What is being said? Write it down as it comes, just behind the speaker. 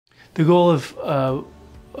The goal of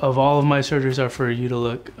all of my surgeries are for you to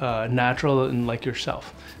look natural and like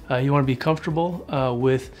yourself. You want to be comfortable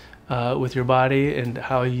with your body and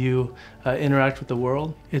how you interact with the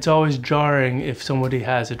world. It's always jarring if somebody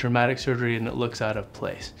has a dramatic surgery and it looks out of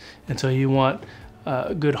place. And so you want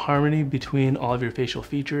good harmony between all of your facial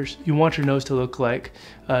features. You want your nose to look like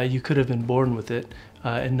you could have been born with it,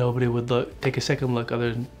 and nobody would take a second look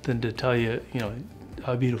other than to tell you,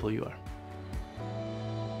 how beautiful you are.